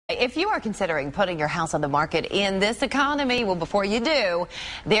If you are considering putting your house on the market in this economy, well, before you do,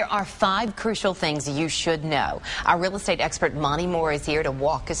 there are 5 crucial things you should know. Our real estate expert, Monte Mohr, is here to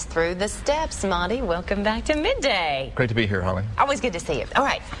walk us through the steps. Monte, welcome back to Midday. Great to be here, Holly. Always good to see you. All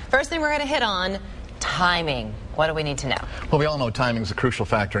right, first thing we're going to hit on, timing. What do we need to know? Well, we all know timing is a crucial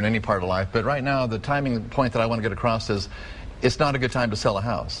factor in any part of life, but right now the timing point that I want to get across is it's not a good time to sell a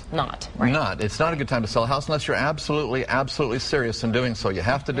house. It's not a good time to sell a house unless you're absolutely serious in doing so. You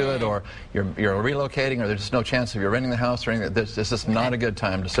have to do it, or you're relocating, or there's just no chance of you renting the house or anything. This is not a good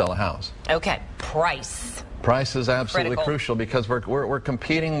time to sell a house. Okay, price. Price is absolutely crucial because we're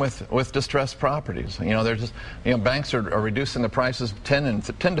competing with distressed properties. You know, they're just, banks are reducing the prices 10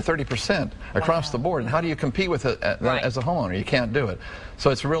 to 30% across the board. And how do you compete with it as a homeowner? You can't do it. So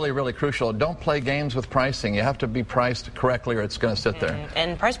it's really crucial. Don't play games with pricing. You have to be priced correctly, or it's going to sit there.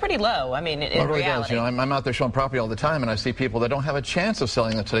 And priced pretty low. I mean, in really reality. Does. I'm out there showing property all the time, and I see people that don't have a chance of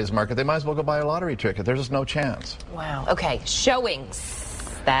selling in today's market. They might as well go buy a lottery ticket. There's just no chance. Wow. Okay, showings.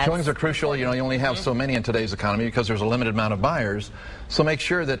 Showings are crucial. You only have so many in today's economy because there's a limited amount of buyers. So make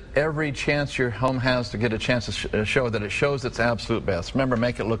sure that every chance your home has to get a chance to show that it shows its absolute best. Remember,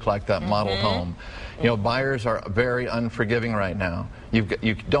 make it look like that model home. Buyers are very unforgiving right now. You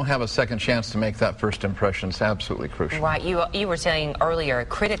don't have a second chance to make that first impression. It's absolutely crucial. Right. You were saying earlier,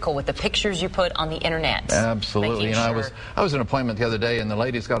 critical with the pictures you put on the internet. Absolutely. I was at an appointment the other day, and the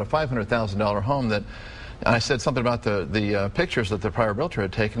lady's got a $500,000 home that. And I said something about the pictures that the prior realtor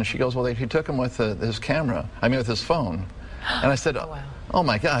had taken, and she goes, well, he took them with his camera, with his phone. And I said, oh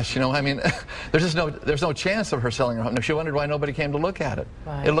my gosh, there's no chance of her selling her home. She wondered why nobody came to look at it.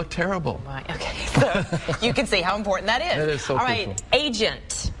 It looked terrible. Okay, so you can see how important that is. It is so crucial. All right,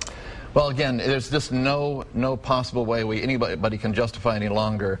 agent. Well, again, there's just no possible way anybody can justify any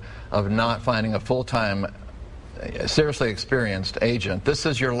longer of not finding a full-time seriously experienced agent. This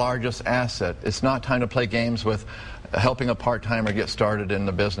is your largest asset. It's not time to play games with helping a part-timer get started in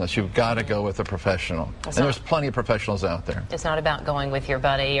the business. You've got to go with a professional. And there's plenty of professionals out there. It's not about going with your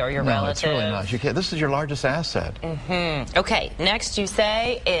buddy or your relative. No, it's really not. You can't. This is your largest asset. Okay, next you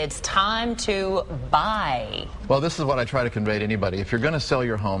say it's time to buy. Well, this is what I try to convey to anybody. If you're going to sell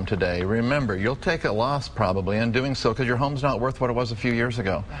your home today, remember, you'll take a loss probably in doing so because your home's not worth what it was a few years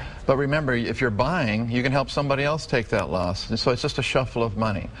ago. But remember, if you're buying, you can help somebody else take that loss. And so it's just a shuffle of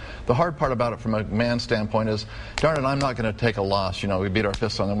money. The hard part about it from a man's standpoint is, darn it, I'm not going to take a loss. We beat our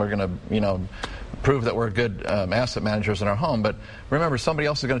fists on them. We're going to, prove that we're good asset managers in our home. But remember, somebody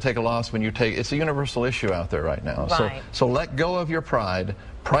else is going to take a loss when you take. It's a universal issue out there right now. So let go of your pride.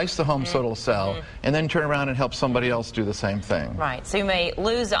 Price the home so it'll sell, and then turn around and help somebody else do the same thing. Right. So you may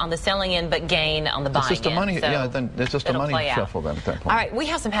lose on the selling end, but gain on the buying end. It's just a money. Then it's just a money shuffle then at that point. All right. We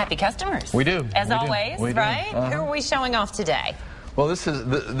have some happy customers. We do. As always, right? Who are we showing off today? Well, this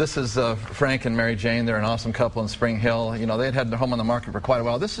is Frank and Mary Jane. They're an awesome couple in Spring Hill. They had their home on the market for quite a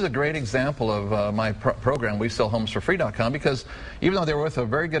while. This is a great example of my program, WeSellHomesForFree.com, because even though they were with a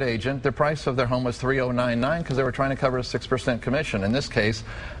very good agent, the price of their home was $3,099 because they were trying to cover a 6% commission. In this case,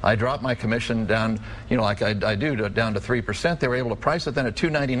 I dropped my commission down, like I do, down to 3%. They were able to price it then at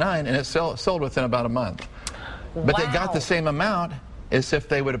 $299, and it sold within about a month. But they got the same amount as if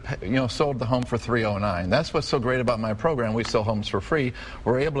they would have, sold the home for $309. That's what's so great about my program. We sell homes for free.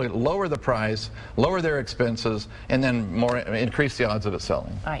 We're able to lower the price, lower their expenses, and then increase the odds of it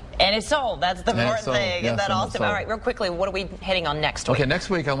selling. All right, and it's sold. That's the important thing. Isn't that awesome? All right, real quickly, what are we heading on next week? Okay, next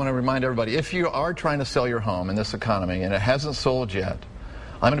week I want to remind everybody, if you are trying to sell your home in this economy and it hasn't sold yet,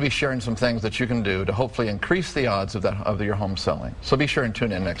 I'm going to be sharing some things that you can do to hopefully increase the odds of your home selling. So be sure and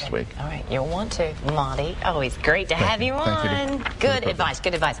tune in next week. All right, you'll want to. Monte, always great to have you on. Good advice,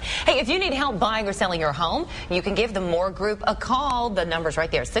 good advice. Hey, if you need help buying or selling your home, you can give the Mohr Group a call. The number's right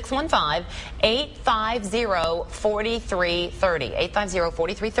there, 615-850-4330,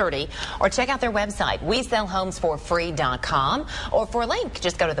 850-4330, or check out their website, WeSellHomesForFree.com, or for a link,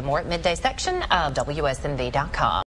 just go to the Mohr at Midday section of WSMV.com.